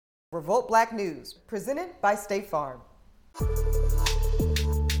Revolt Black News, presented by State Farm.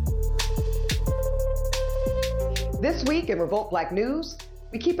 This week in Revolt Black News,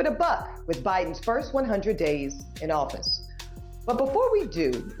 we keep it a buck with Biden's first 100 days in office. But before we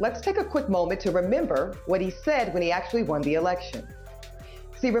do, let's take a quick moment to remember what he said when he actually won the election.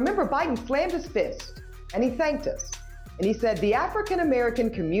 See, remember, Biden slammed his fist and he thanked us. And he said, "The African American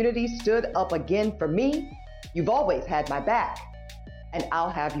community stood up again for me. You've always had my back, and I'll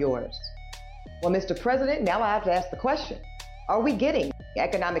have yours." Well, Mr. President, now I have to ask the question, are we getting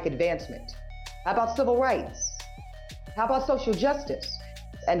economic advancement? How about civil rights? How about social justice?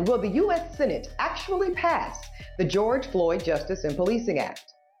 And will the U.S. Senate actually pass the George Floyd Justice and Policing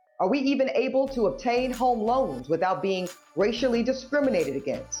Act? Are we even able to obtain home loans without being racially discriminated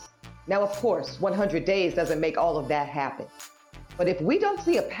against? Now, of course, 100 days doesn't make all of that happen. But if we don't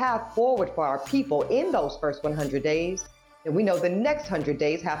see a path forward for our people in those first 100 days, then we know the next 100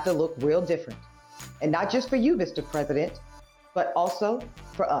 days have to look real different. And not just for you, Mr. President, but also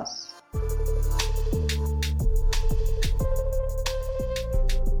for us.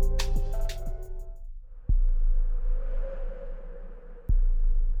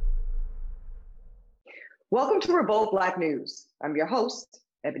 Welcome to Revolt Black News. I'm your host,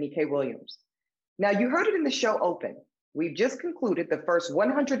 Ebony K. Williams. Now, you heard it in the show open. We've just concluded the first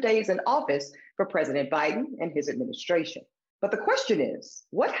 100 days in office for President Biden and his administration. But the question is,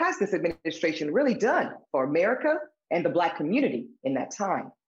 what has this administration really done for America and the Black community in that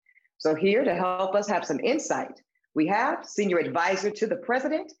time? So here to help us have some insight, we have Senior Advisor to the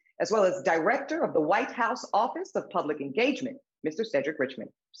President, as well as Director of the White House Office of Public Engagement, Mr. Cedric Richmond.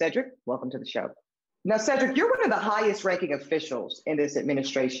 Cedric, welcome to the show. Now, Cedric, you're one of the highest ranking officials in this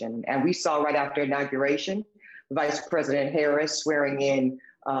administration, and we saw right after inauguration, Vice President Harris swearing in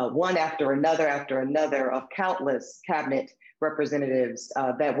one after another of countless cabinet representatives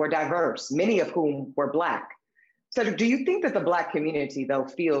that were diverse, many of whom were Black. Cedric, do you think that the Black community, though,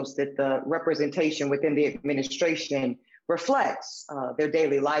 feels that the representation within the administration reflects their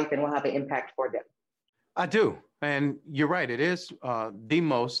daily life and will have an impact for them? I do. And you're right. It is the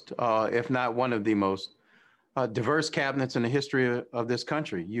most, if not one of the most diverse cabinets in the history of this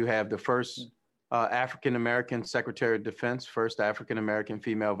country. You have the first African-American Secretary of Defense, first African-American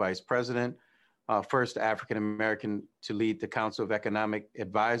female vice president, first African-American to lead the Council of Economic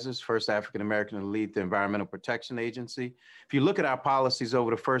Advisors, first African-American to lead the Environmental Protection Agency. If you look at our policies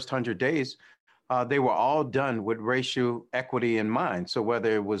over the first 100 days, they were all done with racial equity in mind. So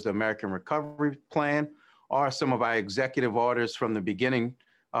whether it was the American Recovery Plan or some of our executive orders from the beginning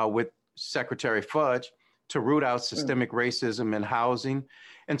with Secretary Fudge to root out systemic racism in housing.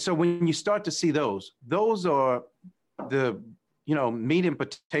 And so when you start to see those are the meat and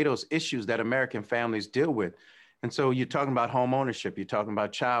potatoes issues that American families deal with. And so you're talking about home ownership, you're talking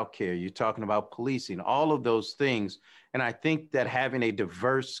about childcare, you're talking about policing, all of those things. And I think that having a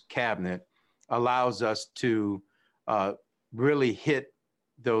diverse cabinet allows us to really hit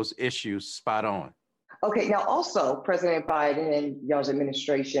those issues spot on. Okay, now also President Biden and y'all's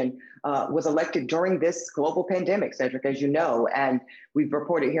administration was elected during this global pandemic, Cedric, as you know, and we've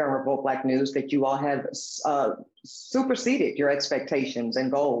reported here on Revolt Black News that you all have superseded your expectations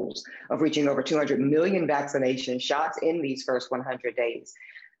and goals of reaching over 200 million vaccination shots in these first 100 days.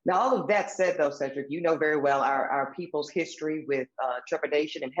 Now, all of that said, though, Cedric, you know very well our people's history with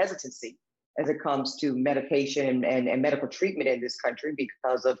trepidation and hesitancy as it comes to medication and medical treatment in this country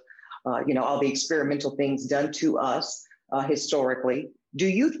because of all the experimental things done to us historically. Do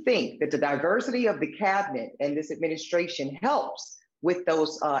you think that the diversity of the cabinet and this administration helps with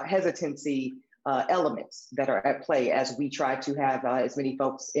those hesitancy elements that are at play as we try to have as many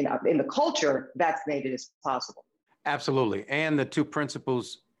folks in the culture vaccinated as possible? Absolutely. And the two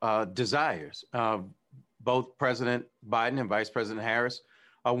principals' desires, both President Biden and Vice President Harris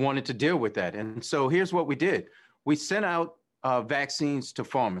wanted to deal with that. And so here's what we did. We sent out vaccines to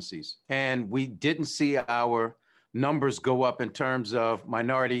pharmacies, and we didn't see our numbers go up in terms of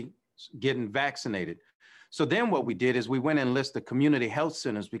minorities getting vaccinated. So then what we did is we went and listed community health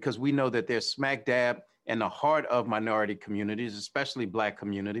centers because we know that they're smack dab in the heart of minority communities, especially Black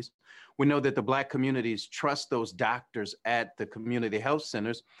communities. We know that the Black communities trust those doctors at the community health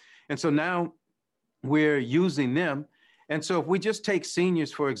centers. And so now we're using them. And so if we just take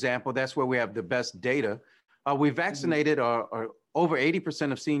seniors, for example, that's where we have the best data. We vaccinated, or over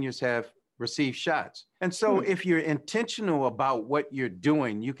 80% of seniors have received shots. And so if you're intentional about what you're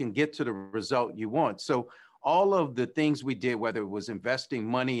doing, you can get to the result you want. So all of the things we did, whether it was investing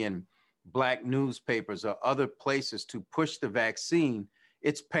money in Black newspapers or other places to push the vaccine,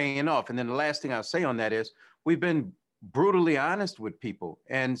 it's paying off. And then the last thing I'll say on that is we've been brutally honest with people.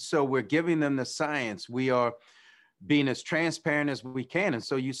 And so we're giving them the science. We are being as transparent as we can. And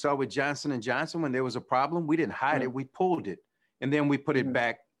so you saw with Johnson and Johnson, when there was a problem, we didn't hide it, we pulled it, and then we put it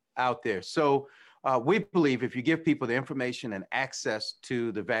back out there. So we believe if you give people the information and access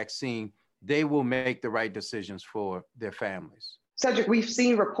to the vaccine, they will make the right decisions for their families. Cedric, we've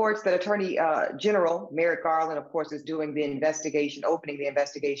seen reports that Attorney General Merrick Garland, of course, is doing the investigation, opening the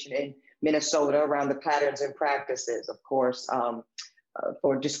investigation in Minnesota around the patterns and practices, of course,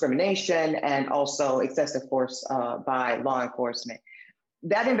 for discrimination and also excessive force by law enforcement.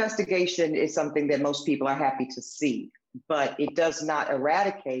 That investigation is something that most people are happy to see, but it does not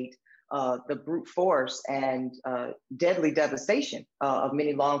eradicate the brute force and deadly devastation of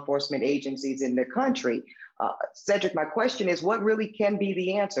many law enforcement agencies in the country. Cedric, my question is, what really can be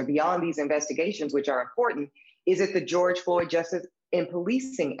the answer beyond these investigations, which are important? Is it the George Floyd Justice in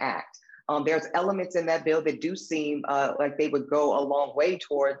Policing Act? There's elements in that bill that do seem like they would go a long way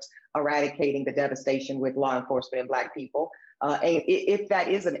towards eradicating the devastation with law enforcement and Black people. And if that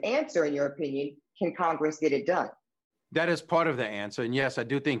is an answer, in your opinion, can Congress get it done? That is part of the answer. And yes, I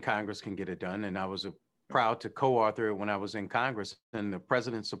do think Congress can get it done. And I was proud to co-author it when I was in Congress, and the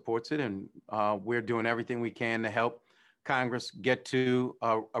president supports it. And we're doing everything we can to help Congress get to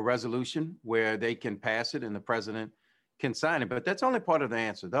a resolution where they can pass it and the president can sign it. But that's only part of the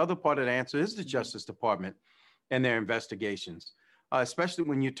answer. The other part of the answer is the Justice Department and their investigations, especially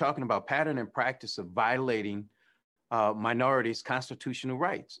when you're talking about pattern and practice of violating minorities' constitutional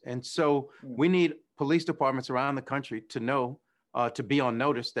rights. And so we need police departments around the country to know, to be on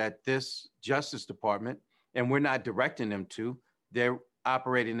notice that this Justice Department, and we're not directing them to, they're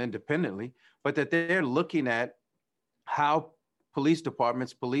operating independently, but that they're looking at how police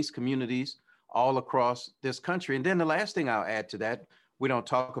departments, police communities all across this country. And then the last thing I'll add to that, we don't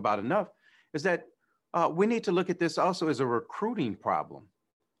talk about enough, is that we need to look at this also as a recruiting problem.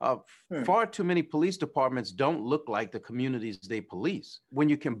 Far too many police departments don't look like the communities they police. When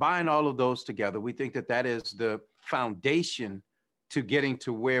you combine all of those together, we think that that is the foundation to getting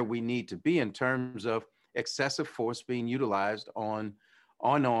to where we need to be in terms of excessive force being utilized on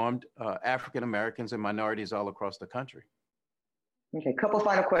unarmed African Americans and minorities all across the country. Okay, a couple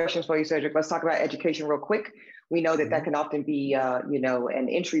final questions for you, Cedric. Let's talk about education real quick. We know that that can often be, an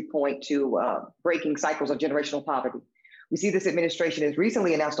entry point to breaking cycles of generational poverty. We see this administration has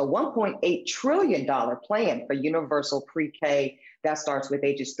recently announced a $1.8 trillion plan for universal pre-K that starts with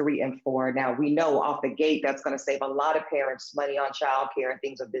ages 3 and 4. Now, we know off the gate that's going to save a lot of parents money on childcare and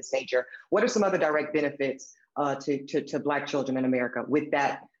things of this nature. What are some other direct benefits to Black children in America with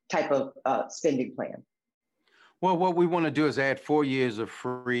that type of spending plan? Well, what we want to do is add 4 years of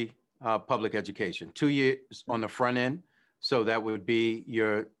free public education, 2 years on the front end. So that would be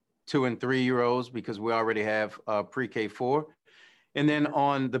your 2 and 3 year olds, because we already have pre-K 4. And then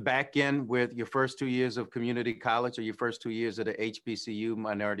on the back end with your first 2 years of community college or your first 2 years at a HBCU,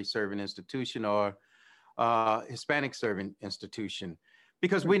 minority serving institution, or Hispanic serving institution,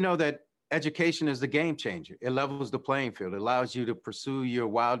 because we know that education is the game changer. It levels the playing field. It allows you to pursue your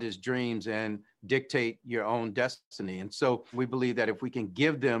wildest dreams and dictate your own destiny. And so we believe that if we can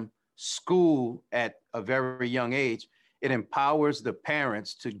give them school at a very young age, it empowers the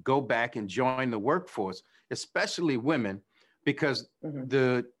parents to go back and join the workforce, especially women, because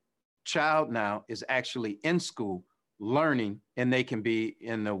the child now is actually in school learning and they can be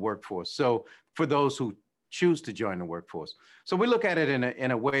in the workforce. So for those who choose to join the workforce. So we look at it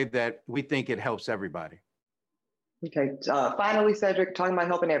in a way that we think it helps everybody. Okay, finally, Cedric, talking about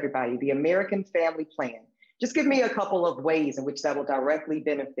helping everybody, the American Family Plan. Just give me a couple of ways in which that will directly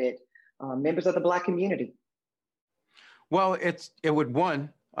benefit members of the Black community. Well, it would, one,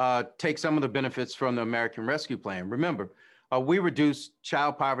 take some of the benefits from the American Rescue Plan. Remember, we reduced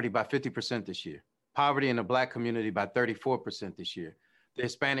child poverty by 50% this year, poverty in the Black community by 34% this year, the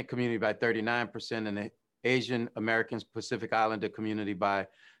Hispanic community by 39%, and the Asian Americans Pacific Islander community by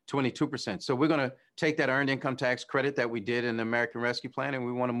 22%. So we're going to take that earned income tax credit that we did in the American Rescue Plan, and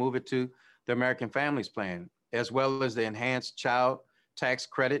we want to move it to the American Families Plan, as well as the enhanced child tax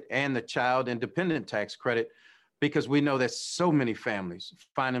credit and the child independent tax credit, because we know that so many families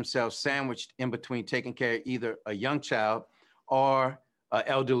find themselves sandwiched in between taking care of either a young child or an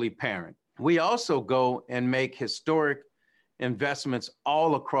elderly parent. We also go and make historic investments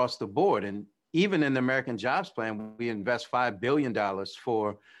all across the board. And even in the American Jobs Plan, we invest $5 billion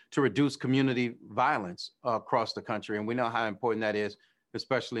to reduce community violence across the country. And we know how important that is,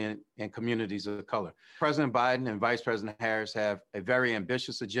 especially in communities of color. President Biden and Vice President Harris have a very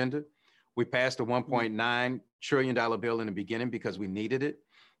ambitious agenda. We passed a $1.9 trillion bill in the beginning because we needed it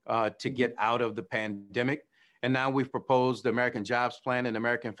to get out of the pandemic. And now we've proposed the American Jobs Plan and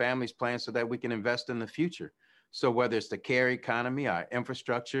American Families Plan so that we can invest in the future. So whether it's the care economy, our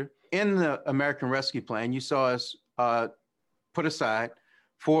infrastructure, in the American Rescue Plan, you saw us put aside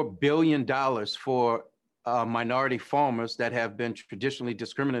 $4 billion for minority farmers that have been traditionally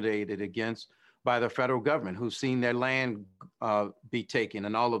discriminated against by the federal government, who've seen their land be taken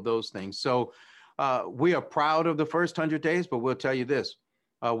and all of those things. So we are proud of the first 100 days, but we'll tell you this.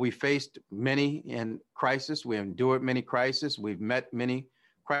 We faced many in crisis. We endured many crises. We've met many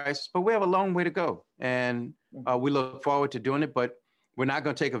crises, but we have a long way to go. And we look forward to doing it, but we're not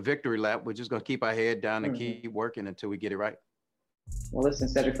going to take a victory lap. We're just going to keep our head down and keep working until we get it right. Well, listen,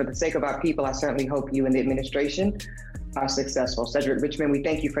 Cedric, for the sake of our people, I certainly hope you and the administration are successful. Cedric Richmond, we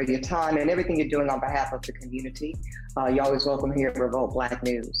thank you for your time and everything you're doing on behalf of the community. You're always welcome here at Revolt Black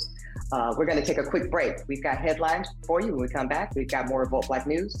News. We're going to take a quick break. We've got headlines for you when we come back. We've got more Revolt Black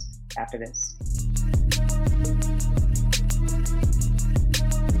News after this.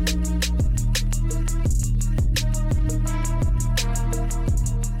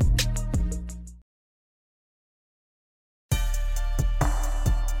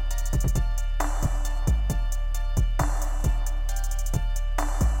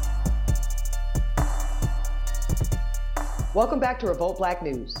 Welcome back to Revolt Black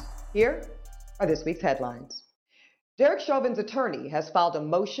News. Here are this week's headlines. Derek Chauvin's attorney has filed a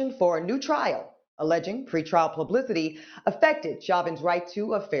motion for a new trial, alleging pretrial publicity affected Chauvin's right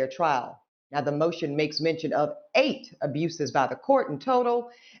to a fair trial. Now, the motion makes mention of 8 abuses by the court in total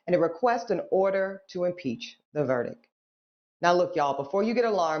and a request in order to impeach the verdict. Now, look, y'all, before you get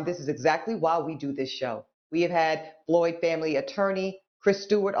alarmed, this is exactly why we do this show. We have had Floyd family attorney Chris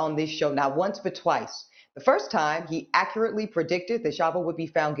Stewart on this show not once but twice. The first time, he accurately predicted that Chauvin would be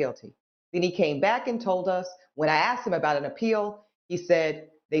found guilty. Then he came back and told us, when I asked him about an appeal, he said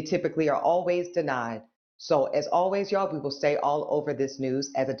they typically are always denied. So as always, y'all, we will stay all over this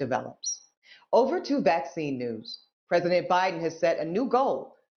news as it develops. Over to vaccine news. President Biden has set a new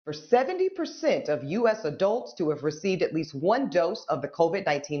goal for 70% of U.S. adults to have received at least one dose of the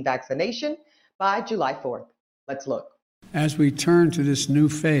COVID-19 vaccination by July 4th. Let's look. As we turn to this new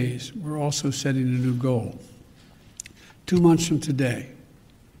phase, we're also setting a new goal. 2 months from today,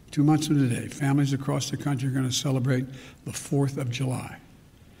 families across the country are going to celebrate the 4th of July.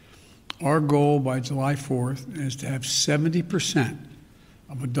 Our goal by July 4th is to have 70%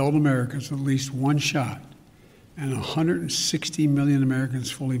 of adult Americans with at least one shot and 160 million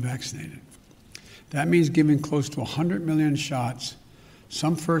Americans fully vaccinated. That means giving close to 100 million shots,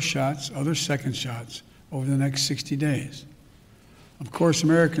 some first shots, others second shots, over the next 60 days. Of course,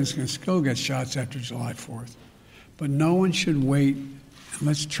 Americans can still get shots after July 4th, but no one should wait. And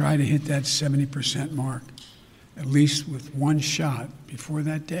let's try to hit that 70% mark, at least with one shot before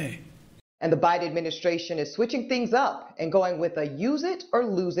that day. And the Biden administration is switching things up and going with a use it or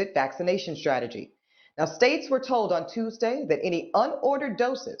lose it vaccination strategy. Now, states were told on Tuesday that any unordered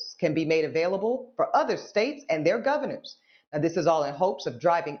doses can be made available for other states and their governors. Now, this is all in hopes of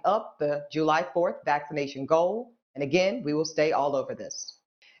driving up the July 4th vaccination goal. And again, we will stay all over this.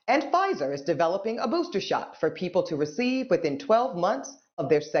 And Pfizer is developing a booster shot for people to receive within 12 months of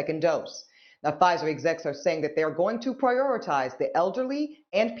their second dose. Now, Pfizer execs are saying that they're going to prioritize the elderly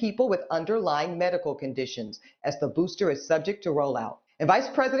and people with underlying medical conditions as the booster is subject to rollout. And Vice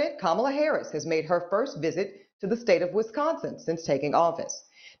President Kamala Harris has made her first visit to the state of Wisconsin since taking office.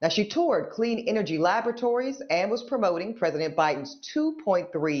 Now, she toured clean energy laboratories and was promoting President Biden's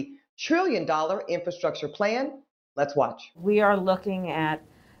 $2.3 trillion infrastructure plan. Let's watch. We are looking at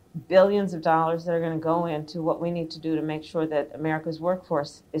billions of dollars that are going to go into what we need to do to make sure that America's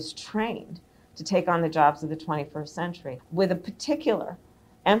workforce is trained to take on the jobs of the 21st century, with a particular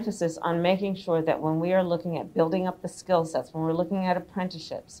emphasis on making sure that when we are looking at building up the skill sets, when we're looking at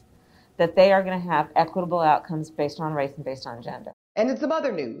apprenticeships, that they are going to have equitable outcomes based on race and based on gender. And in some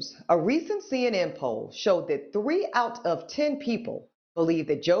other news, a recent CNN poll showed that 3 out of 10 people believe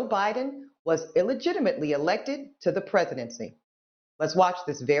that Joe Biden was illegitimately elected to the presidency. Let's watch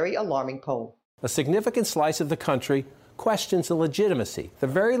this very alarming poll. A significant slice of the country questions the legitimacy, the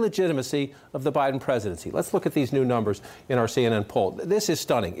very legitimacy of the Biden presidency. Let's look at these new numbers in our CNN poll. This is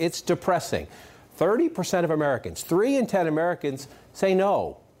stunning. It's depressing. 30% of Americans, 3 in 10 Americans say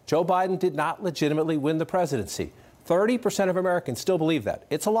no. Joe Biden did not legitimately win the presidency. 30% of Americans still believe that.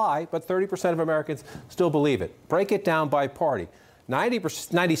 It's a lie, but 30% of Americans still believe it. Break it down by party.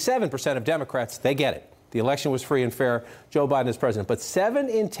 97% of Democrats, they get it. The election was free and fair. Joe Biden is president. But 7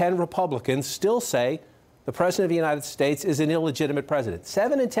 in 10 Republicans still say The President of the United States is an illegitimate president.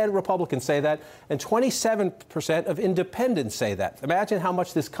 7 in 10 Republicans say that, and 27% of independents say that. Imagine how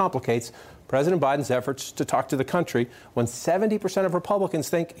much this complicates President Biden's efforts to talk to the country when 70% of Republicans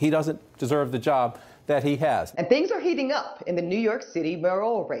think he doesn't deserve the job that he has. And things are heating up in the New York City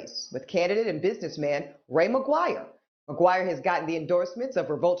mayoral race with candidate and businessman Ray McGuire. McGuire has gotten the endorsements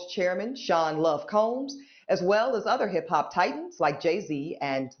of Revolt's chairman, Sean Love Combs, as well as other hip-hop titans like Jay-Z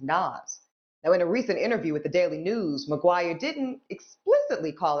and Nas. Now, in a recent interview with the Daily News, McGuire didn't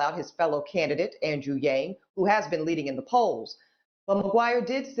explicitly call out his fellow candidate, Andrew Yang, who has been leading in the polls. But McGuire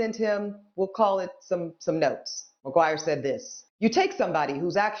did send him, we'll call it some notes. McGuire said this: "You take somebody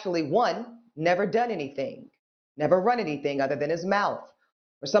who's actually, one, never done anything, never run anything other than his mouth,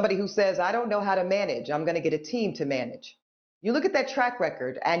 or somebody who says, I don't know how to manage, I'm going to get a team to manage. You look at that track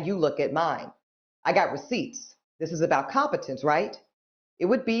record and you look at mine. I got receipts. This is about competence, right? It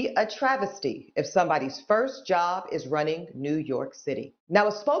would be a travesty if somebody's first job is running New York City." Now,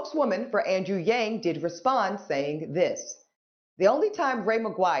 a spokeswoman for Andrew Yang did respond saying this: "The only time Ray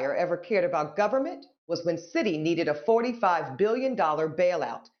McGuire ever cared about government was when Citi needed a $45 billion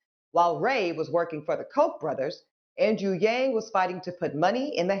bailout. While Ray was working for the Koch brothers, Andrew Yang was fighting to put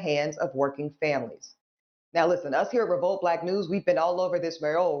money in the hands of working families." Now listen, us here at Revolt Black News, we've been all over this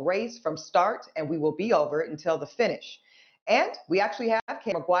mayoral race from start, and we will be over it until the finish. And we actually have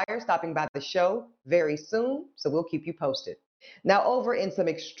Cam McGuire stopping by the show very soon, so we'll keep you posted. Now over in some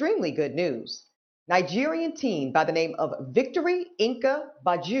extremely good news, Nigerian teen by the name of Victory Inka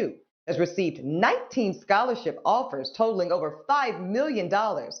Baju has received 19 scholarship offers totaling over $5 million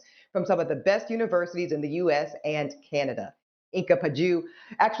from some of the best universities in the U.S. and Canada. Inka Baju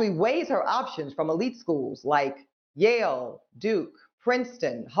actually weighs her options from elite schools like Yale, Duke,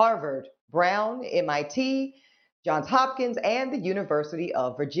 Princeton, Harvard, Brown, MIT, Johns Hopkins, and the University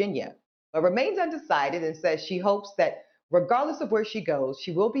of Virginia, but remains undecided and says she hopes that regardless of where she goes,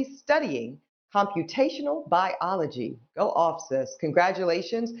 she will be studying computational biology. Go off, sis.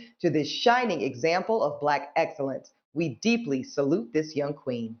 Congratulations to this shining example of Black excellence. We deeply salute this young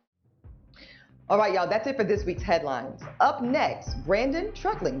queen. All right, y'all, that's it for this week's headlines. Up next, Brandon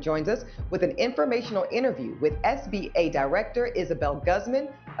Truckling joins us with an informational interview with SBA Director Isabel Guzman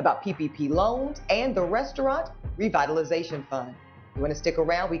about PPP loans and the Restaurant Revitalization Fund. You want to stick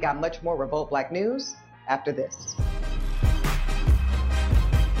around? We got much more Revolt Black News after this.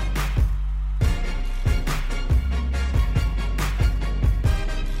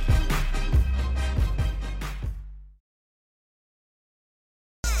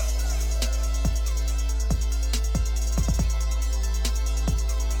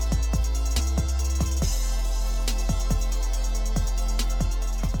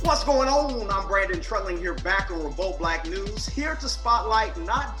 What's going on? I'm Brandon Truckling here back on Revolt Black News, here to spotlight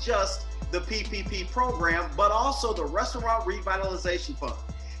not just the PPP program, but also the Restaurant Revitalization Fund.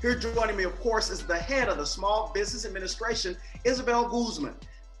 Here joining me, of course, is the head of the Small Business Administration, Isabel Guzman.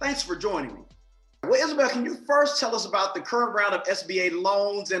 Thanks for joining me. Well, Isabel, can you first tell us about the current round of SBA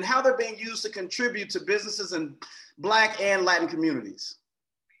loans and how they're being used to contribute to businesses in Black and Latin communities?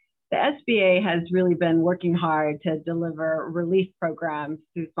 The SBA has really been working hard to deliver relief programs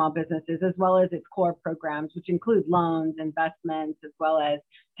to small businesses, as well as its core programs, which include loans, investments, as well as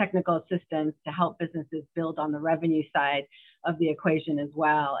technical assistance to help businesses build on the revenue side of the equation as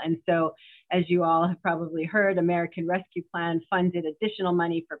well. And so, as you all have probably heard, American Rescue Plan funded additional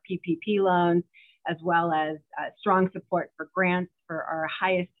money for PPP loans, as well as strong support for grants for our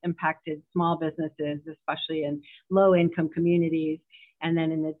highest impacted small businesses, especially in low-income communities. And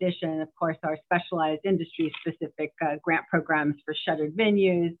then in addition, of course, our specialized industry-specific grant programs for shuttered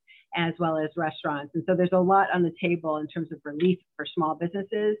venues, as well as restaurants. And so there's a lot on the table in terms of relief for small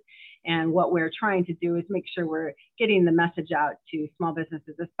businesses. And what we're trying to do is make sure we're getting the message out to small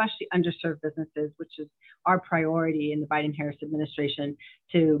businesses, especially underserved businesses, which is our priority in the Biden-Harris administration,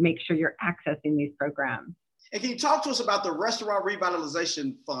 to make sure you're accessing these programs. And can you talk to us about the Restaurant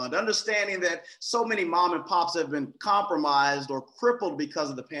Revitalization Fund, understanding that so many mom and pops have been compromised or crippled because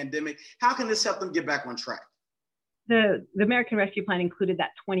of the pandemic? How can this help them get back on track? The American Rescue Plan included that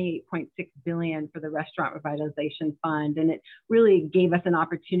 $28.6 billion for the Restaurant Revitalization Fund, and it really gave us an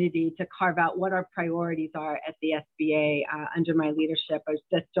opportunity to carve out what our priorities are at the SBA under my leadership. I was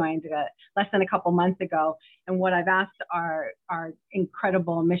just joined less than a couple months ago, and what I've asked our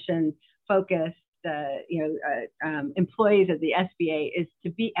incredible mission-focused employees of the SBA is to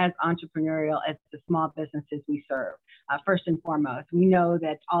be as entrepreneurial as the small businesses we serve. First and foremost, we know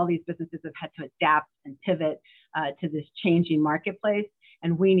that all these businesses have had to adapt and pivot to this changing marketplace.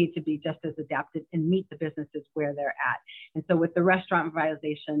 and we need to be just as adapted and meet the businesses where they're at. And so with the Restaurant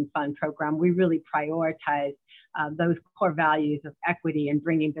Revitalization Fund program, we really prioritize those core values of equity and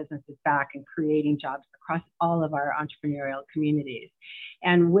bringing businesses back and creating jobs across all of our entrepreneurial communities.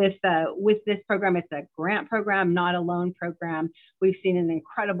 And with this program, it's a grant program, not a loan program. We've seen an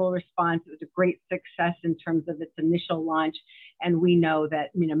incredible response. It was a great success in terms of its initial launch. And we know that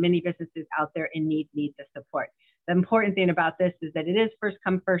many businesses out there in need the support. The important thing about this is that it is first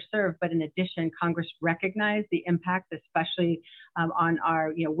come, first serve, but in addition, Congress recognized the impact, especially on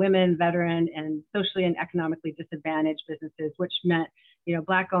our women, veteran, and socially and economically disadvantaged businesses, which meant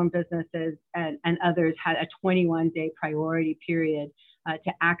Black-owned businesses and others had a 21-day priority period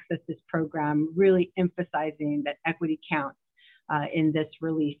to access this program, really emphasizing that equity counts in this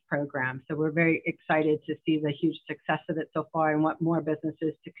relief program. So we're very excited to see the huge success of it so far and want more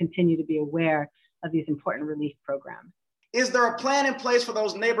businesses to continue to be aware of these important relief programs. Is there a plan in place for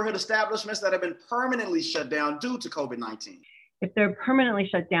those neighborhood establishments that have been permanently shut down due to COVID-19? If they're permanently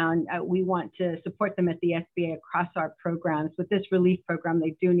shut down, we want to support them at the SBA across our programs. With this relief program,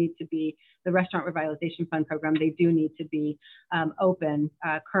 they do need to be, the Restaurant Revitalization Fund program, they do need to be open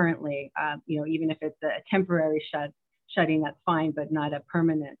currently, even if it's a temporary shutting, that's fine, but not a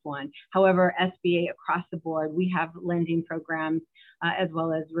permanent one. However, SBA across the board, we have lending programs as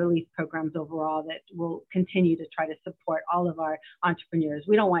well as relief programs overall that will continue to try to support all of our entrepreneurs.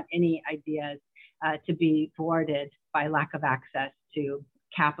 We don't want any ideas to be thwarted by lack of access to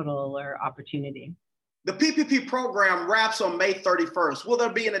capital or opportunity. The PPP program wraps on May 31st. Will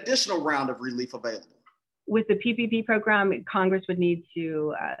there be an additional round of relief available? With the PPP program, Congress would need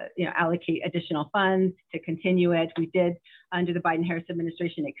to allocate additional funds to continue it. We did, under the Biden-Harris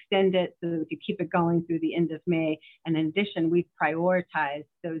administration, extend it so that we could keep it going through the end of May. And in addition, we've prioritized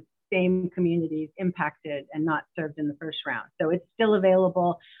those same communities impacted and not served in the first round. So it's still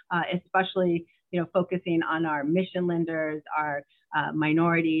available, especially focusing on our mission lenders, our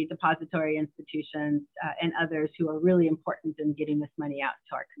minority depository institutions, and others who are really important in getting this money out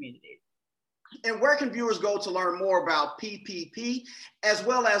to our communities. And where can viewers go to learn more about PPP as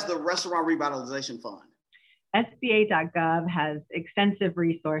well as the Restaurant Revitalization Fund? SBA.gov has extensive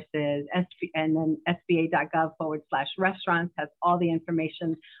resources, and then SBA.gov/restaurants has all the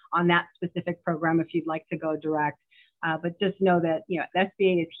information on that specific program if you'd like to go direct. But just know that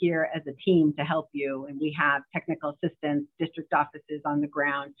SBA is here as a team to help you, and we have technical assistants, district offices on the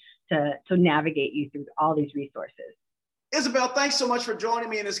ground to navigate you through all these resources. Isabel, thanks so much for joining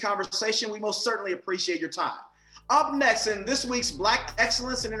me in this conversation. We most certainly appreciate your time. Up next in this week's Black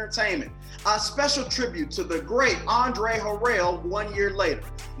Excellence in Entertainment, a special tribute to the great Andre Harrell 1 year later.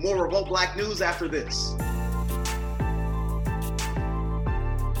 More Revolt Black News after this.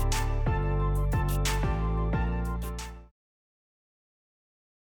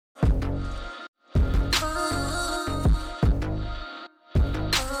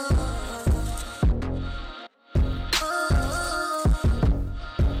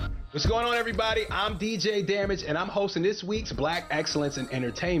 What's going on, everybody? I'm DJ Damage, and I'm hosting this week's Black Excellence in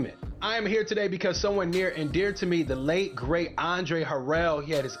Entertainment. I am here today because someone near and dear to me, the late, great Andre Harrell,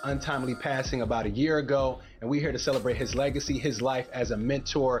 he had his untimely passing about a year ago, and we're here to celebrate his legacy, his life as a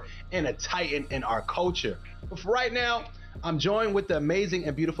mentor and a titan in our culture. But for right now, I'm joined with the amazing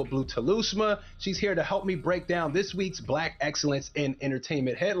and beautiful Blue Telusma. She's here to help me break down this week's Black Excellence in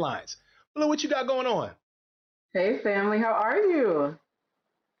Entertainment headlines. Blue, what you got going on? Hey, family, how are you?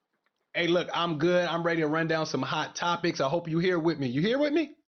 Hey, look, I'm good. I'm ready to run down some hot topics. I hope you're here with me. You here with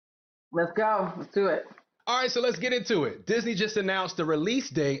me? Let's go. Let's do it. All right, so let's get into it. Disney just announced the release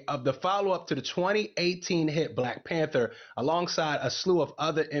date of the follow-up to the 2018 hit Black Panther, alongside a slew of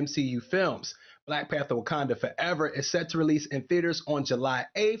other MCU films. Black Panther Wakanda Forever is set to release in theaters on July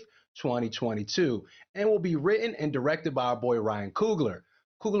 8th, 2022, and will be written and directed by our boy Ryan Coogler.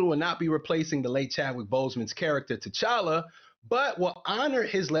 Coogler will not be replacing the late Chadwick Boseman's character T'Challa, but will honor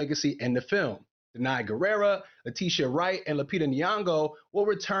his legacy in the film. Denai Guerrera, Letitia Wright, and Lupita Nyong'o will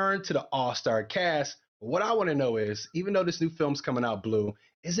return to the all-star cast. But what I want to know is, even though this new film's coming out, Blue,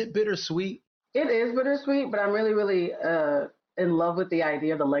 is it bittersweet? It is bittersweet, but I'm really, really in love with the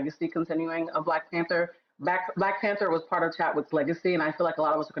idea of the legacy continuing of Black Panther. Black Panther was part of Chadwick's legacy, and I feel like a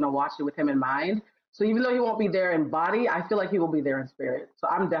lot of us are going to watch it with him in mind. So even though he won't be there in body, I feel like he will be there in spirit. So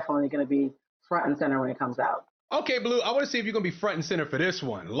I'm definitely going to be front and center when it comes out. Okay, Blue, I want to see if you're going to be front and center for this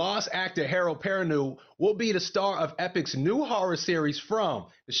one. Lost actor Harold Perrineau will be the star of Epic's new horror series From.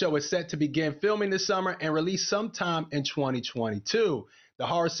 The show is set to begin filming this summer and release sometime in 2022. The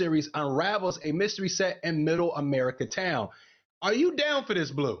horror series unravels a mystery set in middle America town. Are you down for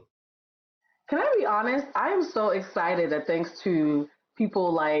this, Blue? Can I be honest? I am so excited that thanks to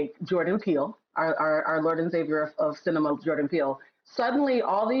people like Jordan Peele, our Lord and Savior of cinema, Jordan Peele, suddenly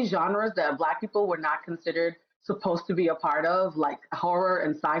all these genres that Black people were not considered supposed to be a part of, like horror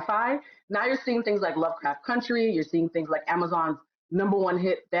and sci-fi, now you're seeing things like Lovecraft Country, you're seeing things like Amazon's #1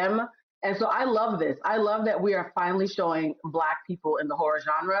 hit, Them. And so I love this. I love that we are finally showing Black people in the horror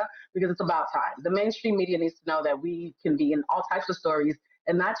genre because it's about time. The mainstream media needs to know that we can be in all types of stories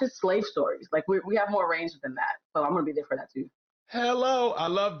and not just slave stories. Like we have more range than that. So I'm going to be there for that too. Hello, I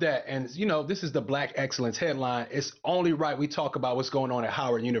love that. And, this is the Black Excellence headline. It's only right we talk about what's going on at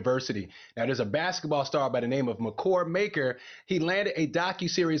Howard University. Now, there's a basketball star by the name of McCord Maker. He landed a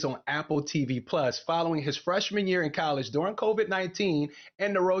docuseries on Apple TV Plus following his freshman year in college during COVID-19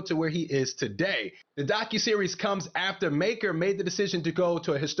 and the road to where he is today. The docuseries comes after Maker made the decision to go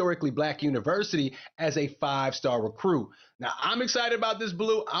to a historically Black university as a 5-star recruit. Now, I'm excited about this,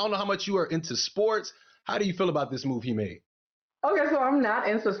 Blue. I don't know how much you are into sports. How do you feel about this move he made? Okay, so I'm not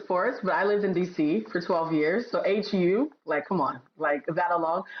into sports, but I lived in DC for 12 years. So HU, like, come on, like that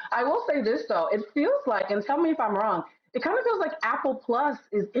alone. I will say this though, it feels like, and tell me if I'm wrong, it kind of feels like Apple Plus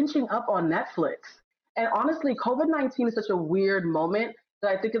is inching up on Netflix. And honestly, COVID-19 is such a weird moment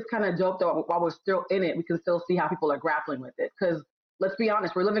that I think it's kind of dope that while we're still in it, we can still see how people are grappling with it. Because let's be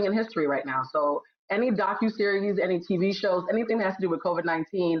honest, we're living in history right now. So any docuseries, any TV shows, anything that has to do with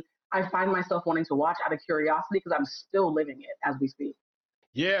COVID-19, I find myself wanting to watch out of curiosity because I'm still living it as we speak.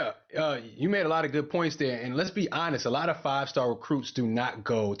 Yeah, you made a lot of good points there. And let's be honest, a lot of 5-star recruits do not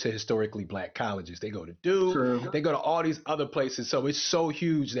go to historically Black colleges. They go to Duke, True. They go to all these other places. So it's so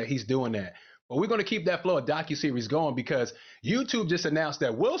huge that he's doing that. But we're going to keep that flow of docuseries going because YouTube just announced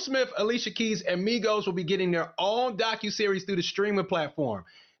that Will Smith, Alicia Keys, and Migos will be getting their own docuseries through the streaming platform.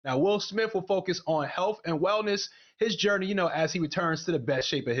 Now, Will Smith will focus on health and wellness, his journey, as he returns to the best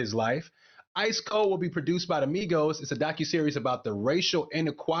shape of his life. Ice Cold will be produced by the Migos. It's a docuseries about the racial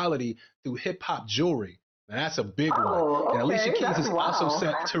inequality through hip-hop jewelry. Now, that's a big one. Okay, And Alicia Keys is also wow.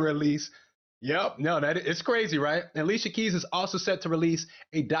 set to release. Yep, no, it's crazy, right? And Alicia Keys is also set to release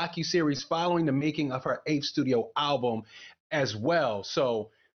a docuseries following the making of her 8th studio album as well.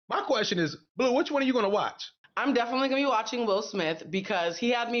 So my question is, Blue, which one are you going to watch? I'm definitely going to be watching Will Smith because he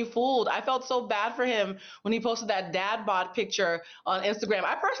had me fooled. I felt so bad for him when he posted that dad bod picture on Instagram.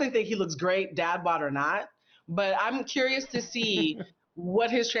 I personally think he looks great, dad bod or not, but I'm curious to see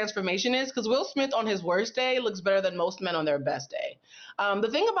what his transformation is because Will Smith on his worst day looks better than most men on their best day. The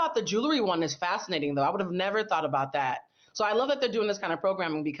thing about the jewelry one is fascinating, though. I would have never thought about that. So I love that they're doing this kind of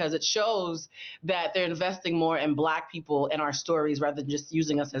programming because it shows that they're investing more in Black people in our stories rather than just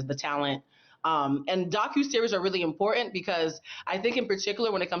using us as the talent. And docuseries are really important because I think in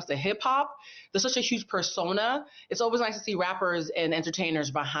particular when it comes to hip hop, there's such a huge persona. It's always nice to see rappers and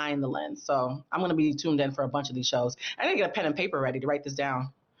entertainers behind the lens. So I'm going to be tuned in for a bunch of these shows. I need to get a pen and paper ready to write this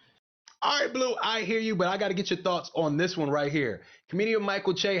down. All right, Blue, I hear you, but I got to get your thoughts on this one right here. Comedian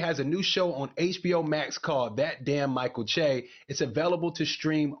Michael Che has a new show on HBO Max called That Damn Michael Che. It's available to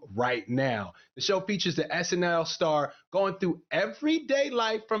stream right now. The show features the SNL star going through everyday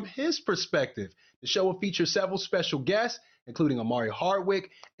life from his perspective. The show will feature several special guests, including Amari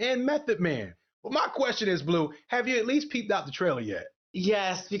Hardwick and Method Man. Well, my question is, Blue, have you at least peeped out the trailer yet?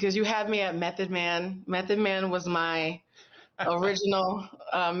 Yes, because you had me at Method Man. Method Man was my original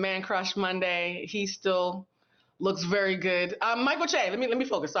Man Crush Monday. He still looks very good. Michael Che, let me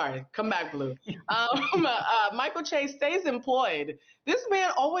focus. Sorry, come back, Blue. Michael Che stays employed. This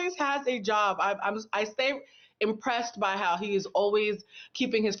man always has a job. I stay impressed by how he is always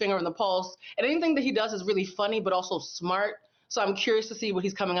keeping his finger on the pulse, and anything that he does is really funny but also smart. So I'm curious to see what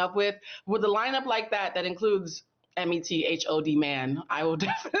he's coming up with. With a lineup like that includes METHOD man, I will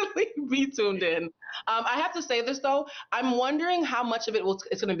definitely be tuned in. I have to say this though, I'm wondering how much of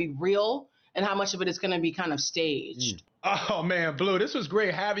it's going to be real and how much of it is going to be kind of staged. Oh man, Blue, this was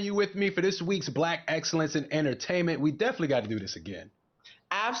great having you with me for this week's Black Excellence in Entertainment. We definitely got to do this again.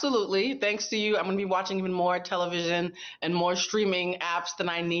 Absolutely. Thanks to you. I'm going to be watching even more television and more streaming apps than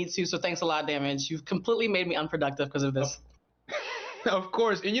I need to. So thanks a lot, Damage. You've completely made me unproductive because of this. Of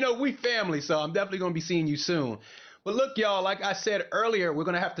course. And we family, so I'm definitely going to be seeing you soon. But look, y'all, like I said earlier, we're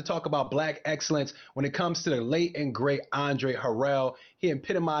going to have to talk about Black excellence when it comes to the late and great Andre Harrell. He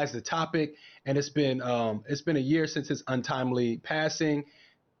epitomized the topic, and it's been a year since his untimely passing.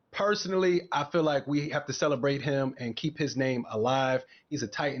 Personally, I feel like we have to celebrate him and keep his name alive. He's a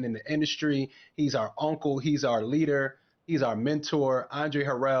titan in the industry. He's our uncle. He's our leader. He's our mentor. Andre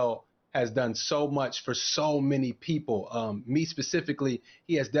Harrell has done so much for so many people. Me specifically,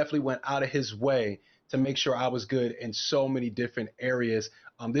 he has definitely went out of his way to make sure I was good in so many different areas.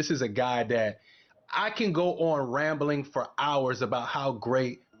 This is a guy that I can go on rambling for hours about how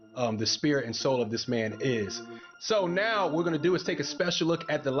great the spirit and soul of this man is. So now what we're going to do is take a special look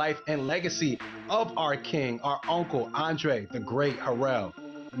at the life and legacy of our king, our uncle, Andre, the great Harrell.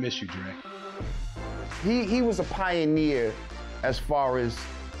 I miss you, Dre. He was a pioneer as far as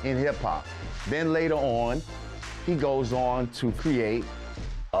in hip hop. Then later on, he goes on to create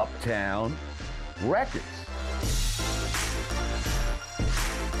Uptown Records.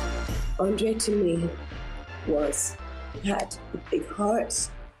 Andre to me had a big heart.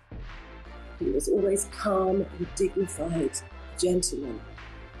 He was always calm and dignified, a gentleman.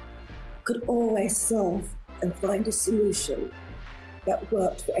 Could always solve and find a solution that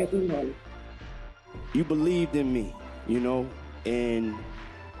worked for everyone. You believed in me, you know, and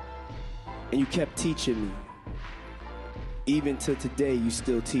you kept teaching me. Even to today, you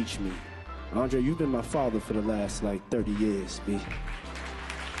still teach me. Andre, you've been my father for the last, 30 years, B.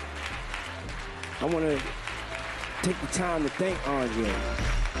 I want to take the time to thank Andre.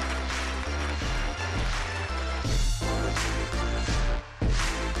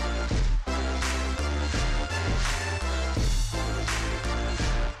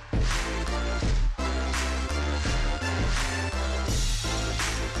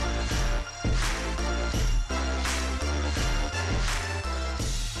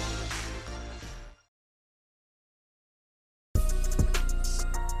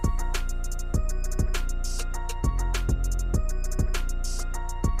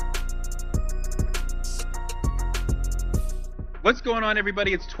 What's going on,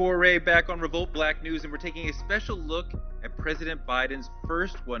 everybody? It's Torre back on Revolt Black News, and we're taking a special look at President Biden's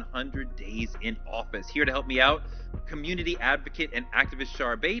first 100 days in office. Here to help me out, community advocate and activist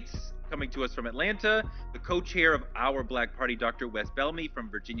Shar Bates, coming to us from Atlanta, the co-chair of Our Black Party, Dr. Wes Bellamy from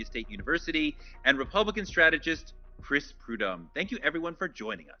Virginia State University, and Republican strategist Chris Prudhomme. Thank you, everyone, for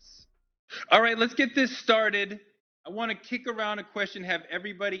joining us. All right, let's get this started. I want to kick around a question, have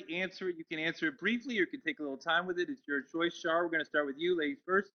everybody answer it. You can answer it briefly or you can take a little time with it. It's your choice. Shar, we're going to start with you, ladies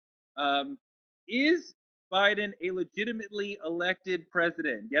first. Is Biden a legitimately elected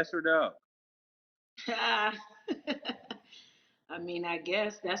president? Yes or no? I mean, I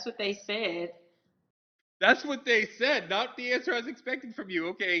guess that's what they said. That's what they said, not the answer I was expecting from you.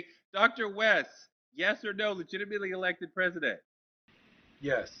 Okay, Dr. Wes, yes or no, legitimately elected president?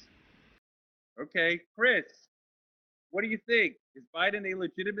 Yes. Okay, Chris. What do you think? Is Biden a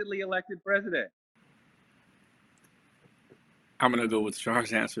legitimately elected president? I'm going to go with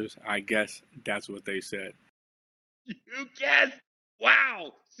Char's answers. I guess that's what they said. You guessed!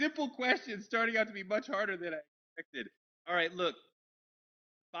 Wow! Simple question starting out to be much harder than I expected. All right, look.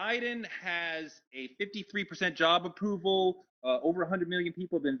 Biden has a 53% job approval. Over 100 million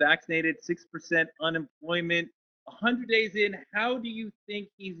people have been vaccinated, 6% unemployment. 100 days in, how do you think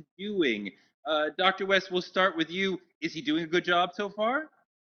he's doing? Dr. West, we'll start with you. Is he doing a good job so far?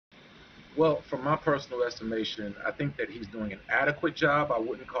 Well, from my personal estimation, I think that he's doing an adequate job. I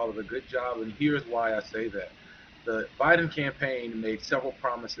wouldn't call it a good job, and here's why I say that. The Biden campaign made several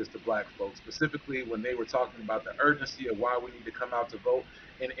promises to black folks, specifically when they were talking about the urgency of why we need to come out to vote.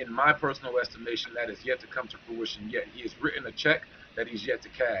 And in my personal estimation, that is yet to come to fruition yet. He has written a check that he's yet to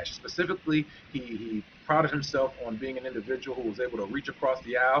cash. Specifically, he prided himself on being an individual who was able to reach across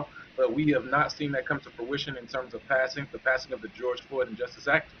the aisle, but we have not seen that come to fruition in terms of the passing of the George Floyd and Justice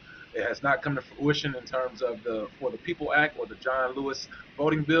Act. It has not come to fruition in terms of the For the People Act or the John Lewis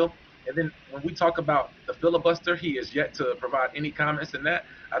voting bill. And then when we talk about the filibuster, he is yet to provide any comments in that.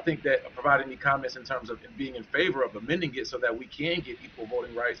 I think that provide any comments in terms of being in favor of amending it so that we can get equal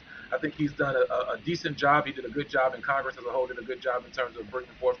voting rights. I think he's done a decent job. He did a good job in Congress as a whole, did a good job in terms of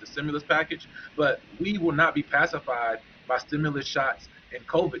bringing forth the stimulus package. But we will not be pacified by stimulus shots and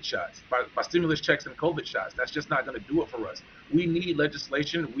COVID shots, by stimulus checks and COVID shots. That's just not going to do it for us. We need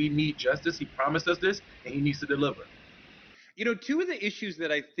legislation. We need justice. He promised us this, and he needs to deliver. You know, two of the issues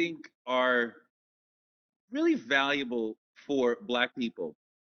that I think are really valuable for black people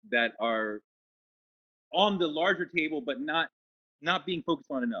that are on the larger table but not being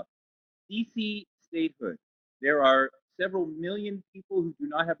focused on enough. DC statehood. There are several million people who do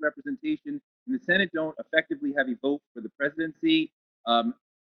not have representation in the Senate, don't effectively have a vote for the presidency. I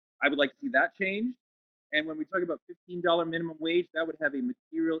would like to see that change. And when we talk about $15 minimum wage, that would have a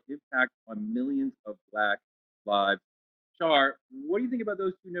material impact on millions of black lives. Shar, what do you think about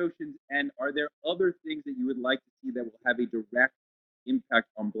those two notions? And are there other things that you would like to see that will have a direct impact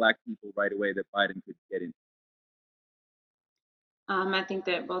on black people right away that Biden could get into? I think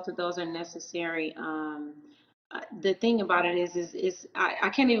that both of those are necessary. The thing about it is I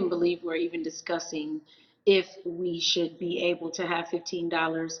can't even believe we're even discussing if we should be able to have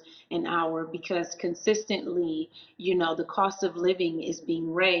 $15 an hour, because consistently, the cost of living is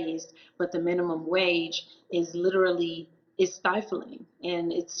being raised, but the minimum wage is literally is stifling,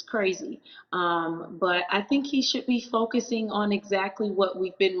 and it's crazy. But I think he should be focusing on exactly what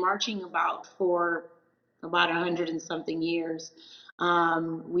we've been marching about for about 100 and something years.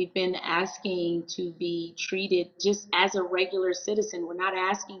 We've been asking to be treated just as a regular citizen. We're not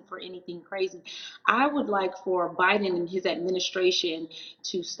asking for anything crazy. I would like for Biden and his administration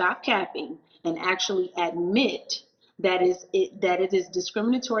to stop capping and actually admit that it is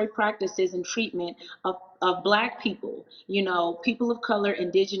discriminatory practices and treatment of Black people, people of color,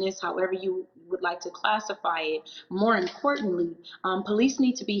 indigenous, however you would like to classify it. More importantly, police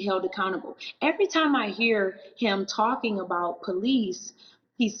need to be held accountable. Every time I hear him talking about police,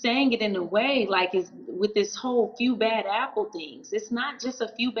 he's saying it in a way like it's with this whole few bad apple things. It's not just a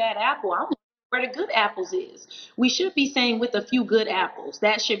few bad apple. I where the good apples is. We should be saying with a few good apples.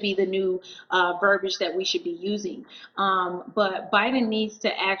 That should be the new verbiage that we should be using. But Biden needs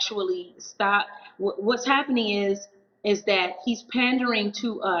to actually stop. What's happening is that he's pandering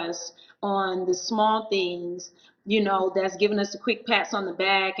to us on the small things, that's giving us the quick pats on the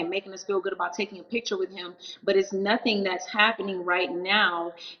back and making us feel good about taking a picture with him. But it's nothing that's happening right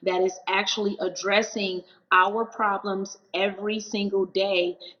now that is actually addressing our problems every single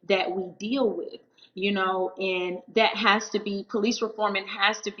day that we deal with. And that has to be police reform, and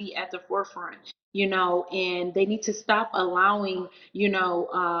has to be at the forefront, and they need to stop allowing,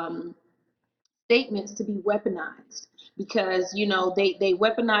 statements to be weaponized, because they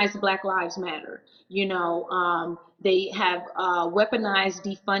weaponize Black Lives Matter. They have weaponized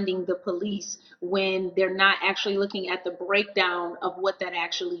defunding the police when they're not actually looking at the breakdown of what that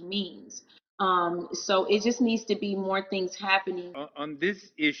actually means. So it just needs to be more things happening. On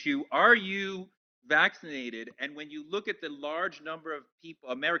this issue, are you vaccinated? And when you look at the large number of people,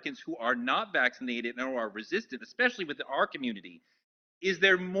 Americans who are not vaccinated and are resistant, especially within our community, is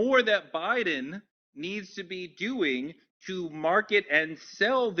there more that Biden needs to be doing to market and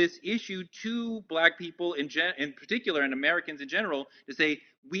sell this issue to Black people in particular, and Americans in general, to say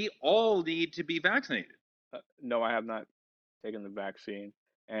we all need to be vaccinated? No, I have not taken the vaccine.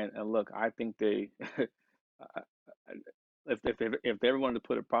 And look, I think they, if they ever wanted to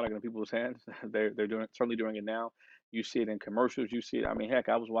put a product in people's hands, they're doing certainly doing it now. You see it in commercials. You see it. I mean, heck,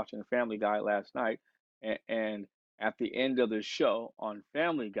 I was watching Family Guy last night, and at the end of the show on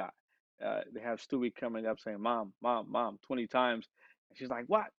Family Guy, they have Stewie coming up saying, "Mom, mom, mom," 20 times, and she's like,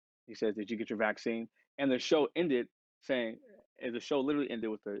 "What?" He says, "Did you get your vaccine?" And the show ended saying, and the show literally ended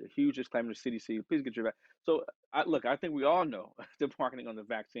with a huge disclaimer to CDC, "Please get your vaccine." So, I think we all know the marketing on the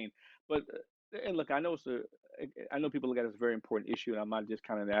vaccine, but and look, I know I know people look at it as a very important issue, and I'm not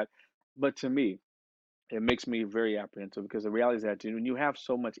discounting that, but to me, it makes me very apprehensive, because the reality is that when you have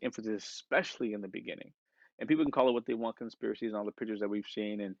so much emphasis, especially in the beginning, and people can call it what they want, conspiracies and all the pictures that we've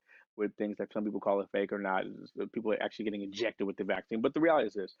seen, and with things that some people call it fake or not, people are actually getting injected with the vaccine. But the reality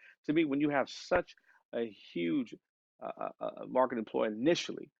is this: to me, when you have such a huge marketing ploy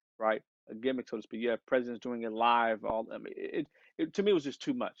initially, right, a gimmick, so to speak, you have presidents doing it live, all I mean, to me it was just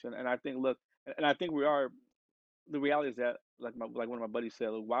too much, and I think look, and I think we are the reality is that, like one of my buddies said,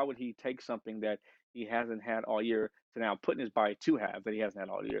 like, why would he take something that he hasn't had all year to now put in his body to have that he hasn't had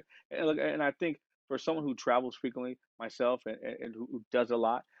all year? And look, and I think for someone who travels frequently, myself, and who does a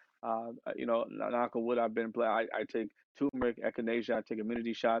lot, knock on wood, I take turmeric, echinacea, I take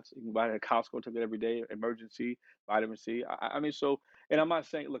immunity shots. You can buy it at Costco, take it every day. Emergency vitamin C. I mean, so, and I'm not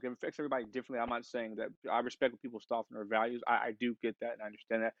saying, look, it affects everybody differently. I'm not saying that I respect what people's thoughts and their values. I do get that and I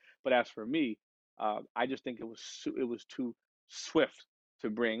understand that. But as for me, I just think it was too swift to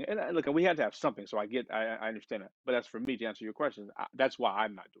bring. And look, we had to have something, so I understand that. But as for me, to answer your question, that's why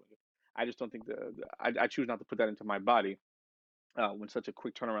I'm not doing it. I just don't think I choose not to put that into my body when such a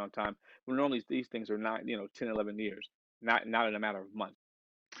quick turnaround time. When normally these things are not 10, 11 years, not in a matter of months.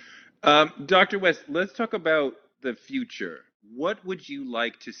 Dr. West, let's talk about the future. What would you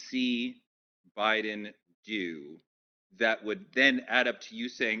like to see Biden do that would then add up to you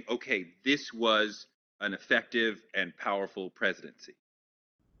saying, okay, this was an effective and powerful presidency?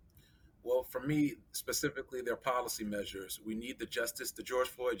 Well, for me, specifically, their policy measures. We need the George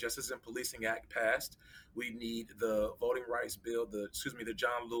Floyd Justice and Policing Act passed. We need the voting rights bill, the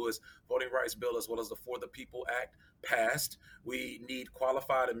John Lewis voting rights bill, as well as the For the People Act passed. We need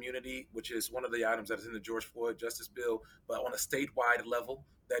qualified immunity, which is one of the items that is in the George Floyd Justice bill, but on a statewide level,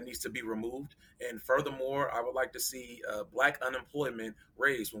 that needs to be removed. And furthermore, I would like to see Black unemployment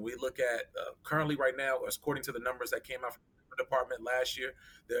raised. When we look at currently right now, according to the numbers that came out Department last year.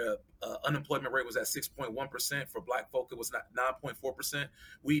 The unemployment rate was at 6.1%. For Black folk, it was 9.4%.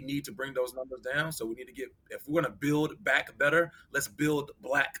 We need to bring those numbers down. So we need to get, if we're going to build back better, let's build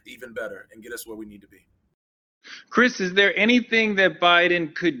Black even better and get us where we need to be. Chris, is there anything that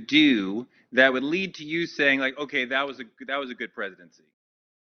Biden could do that would lead to you saying, like, okay, that was a good presidency?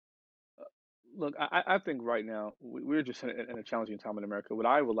 Look, I think right now we're just in a challenging time in America. What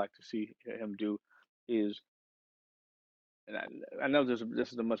I would like to see him do is, and I know this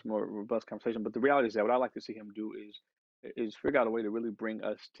is a much more robust conversation, but the reality is that what I like to see him do is figure out a way to really bring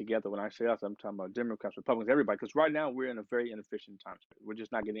us together. When I say us, I'm talking about Democrats, Republicans, everybody. Because right now we're in a very inefficient time. We're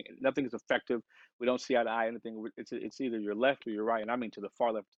just not getting, nothing is effective. We don't see eye to eye anything. It's either you're left or you're right, and I mean to the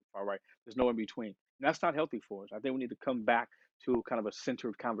far left, to the far right. There's no in between, and that's not healthy for us. I think we need to come back to kind of a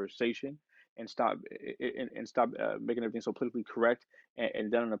centered conversation and stop making everything so politically correct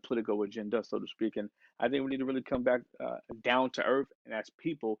and done on a political agenda, so to speak. And I think we need to really come back down to earth and as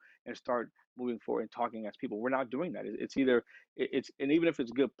people and start moving forward and talking as people. We're not doing that. And even if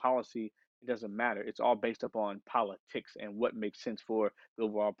it's good policy, it doesn't matter. It's all based upon politics and what makes sense for the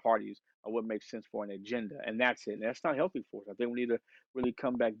overall parties or what makes sense for an agenda. And that's it. And that's not healthy for us. I think we need to really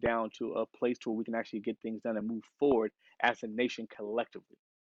come back down to a place where we can actually get things done and move forward as a nation collectively.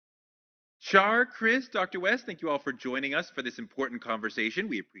 Shar, Chris, Dr. West, thank you all for joining us for this important conversation.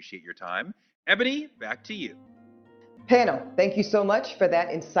 We appreciate your time. Ebony, back to you. Panel, thank you so much for that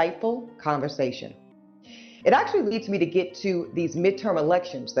insightful conversation. It actually leads me to get to these midterm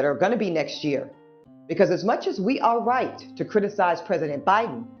elections that are going to be next year. Because as much as we are right to criticize President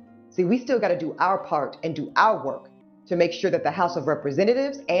Biden, see, we still got to do our part and do our work to make sure that the House of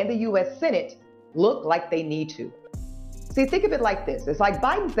Representatives and the U.S. Senate look like they need to. See, think of it like this. It's like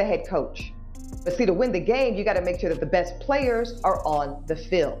Biden's the head coach. But see, to win the game, you got to make sure that the best players are on the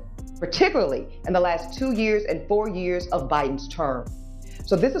field, particularly in the last 2 years and 4 years of Biden's term.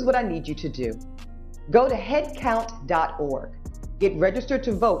 So this is what I need you to do. Go to headcount.org. Get registered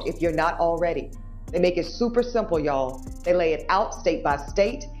to vote if you're not already. They make it super simple, y'all. They lay it out state by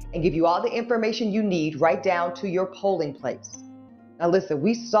state and give you all the information you need right down to your polling place. Now listen,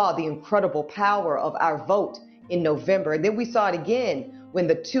 we saw the incredible power of our vote in November, and then we saw it again when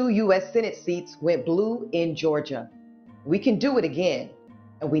the 2 U.S. Senate seats went blue in Georgia. We can do it again,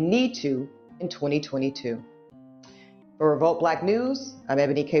 and we need to in 2022. For Revolt Black News, I'm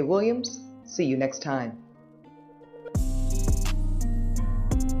Ebony K. Williams. See you next time.